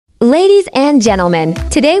Ladies and gentlemen,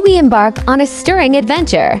 today we embark on a stirring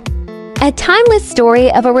adventure. A timeless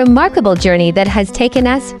story of a remarkable journey that has taken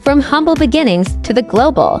us from humble beginnings to the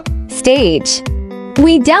global stage.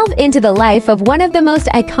 We delve into the life of one of the most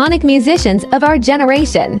iconic musicians of our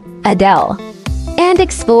generation, Adele, and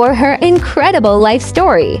explore her incredible life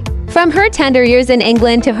story, from her tender years in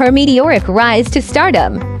England to her meteoric rise to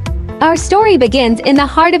stardom. Our story begins in the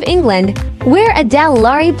heart of England, where Adele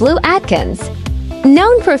Laurie Blue Atkins,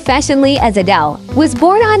 known professionally as Adele, was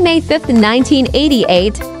born on May 5,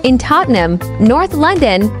 1988, in Tottenham, North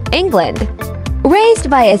London, England. Raised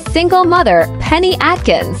by a single mother, Penny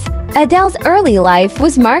Atkins, Adele's early life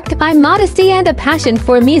was marked by modesty and a passion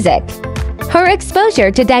for music. Her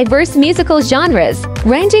exposure to diverse musical genres,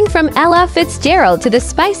 ranging from Ella Fitzgerald to the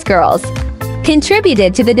Spice Girls,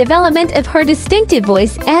 contributed to the development of her distinctive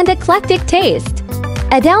voice and eclectic taste.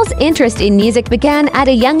 Adele's interest in music began at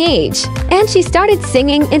a young age, and she started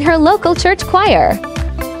singing in her local church choir.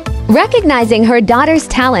 Recognizing her daughter's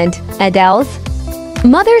talent, Adele's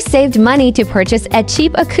mother saved money to purchase a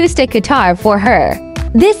cheap acoustic guitar for her.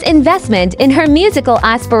 This investment in her musical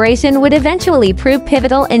aspiration would eventually prove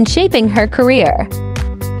pivotal in shaping her career.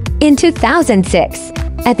 In 2006,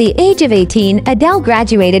 at the age of 18, Adele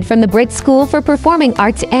graduated from the Brit School for Performing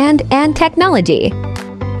Arts and Technology.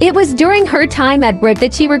 It was during her time at Brit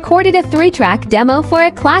that she recorded a 3-track demo for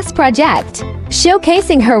a class project,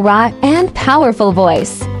 showcasing her raw and powerful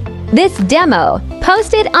voice. This demo,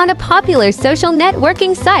 posted on a popular social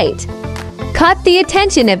networking site, caught the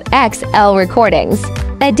attention of XL Recordings.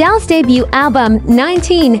 Adele's debut album,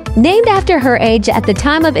 19, named after her age at the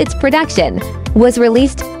time of its production, was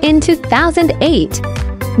released in 2008.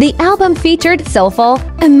 The album featured soulful,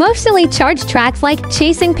 emotionally charged tracks like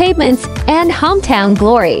Chasing Pavements and Hometown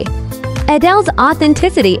Glory. Adele's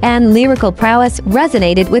authenticity and lyrical prowess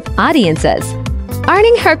resonated with audiences,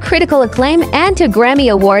 earning her critical acclaim and 2 Grammy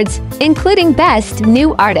Awards, including Best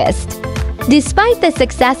New Artist. Despite the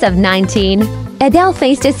success of 19, Adele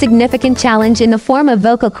faced a significant challenge in the form of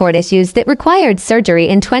vocal cord issues that required surgery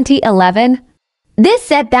in 2011. This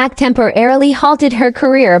setback temporarily halted her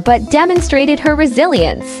career but demonstrated her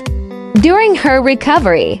resilience. During her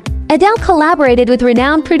recovery, Adele collaborated with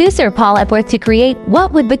renowned producer Paul Epworth to create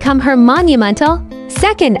what would become her monumental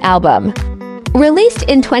second album. Released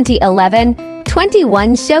in 2011,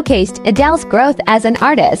 21 showcased Adele's growth as an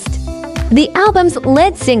artist. The album's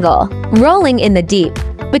lead single, Rolling in the Deep,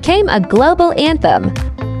 became a global anthem.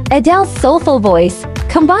 Adele's soulful voice,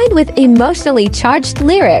 combined with emotionally charged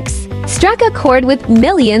lyrics, struck a chord with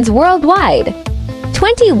millions worldwide.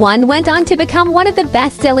 21 went on to become one of the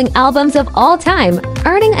best-selling albums of all time,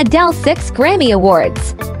 earning Adele 6 Grammy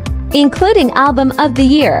Awards, including Album of the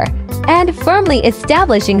Year, and firmly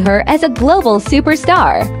establishing her as a global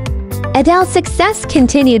superstar. Adele's success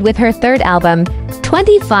continued with her third album,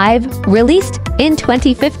 25, released in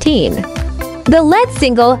 2015. The lead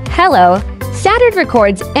single, Hello, shattered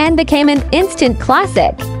records and became an instant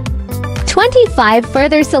classic. 25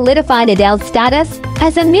 further solidified Adele's status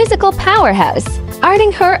as a musical powerhouse, earning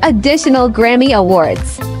her additional Grammy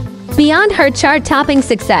Awards. Beyond her chart-topping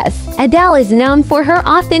success, Adele is known for her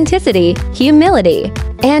authenticity, humility,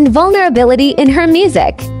 and vulnerability in her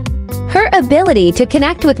music. Her ability to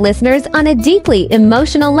connect with listeners on a deeply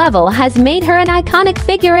emotional level has made her an iconic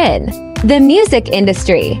figure in the music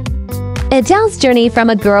industry. Adele's journey from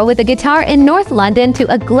a girl with a guitar in North London to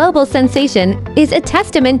a global sensation is a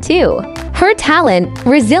testament to her talent,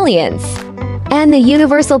 resilience, and the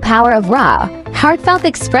universal power of raw, heartfelt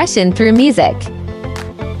expression through music.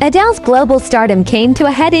 Adele's global stardom came to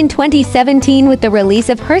a head in 2017 with the release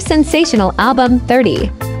of her sensational album, 30.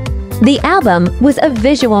 The album was a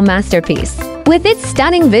visual masterpiece, with its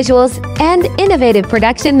stunning visuals and innovative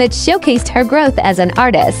production that showcased her growth as an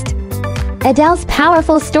artist. Adele's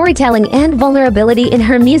powerful storytelling and vulnerability in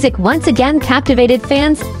her music once again captivated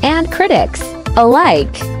fans and critics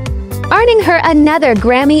alike, earning her another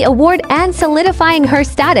Grammy Award and solidifying her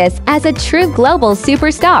status as a true global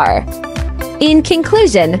superstar. In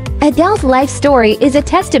conclusion, Adele's life story is a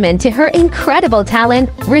testament to her incredible talent,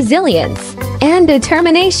 resilience, and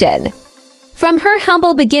determination. From her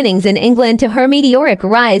humble beginnings in England to her meteoric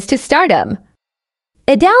rise to stardom,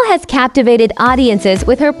 Adele has captivated audiences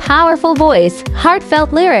with her powerful voice,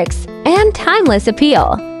 heartfelt lyrics, and timeless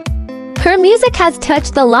appeal. Her music has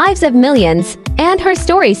touched the lives of millions, and her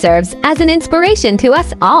story serves as an inspiration to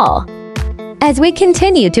us all. As we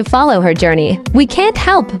continue to follow her journey, we can't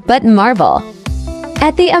help but marvel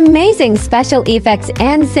at the amazing special effects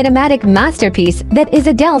and cinematic masterpiece that is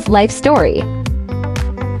Adele's life story.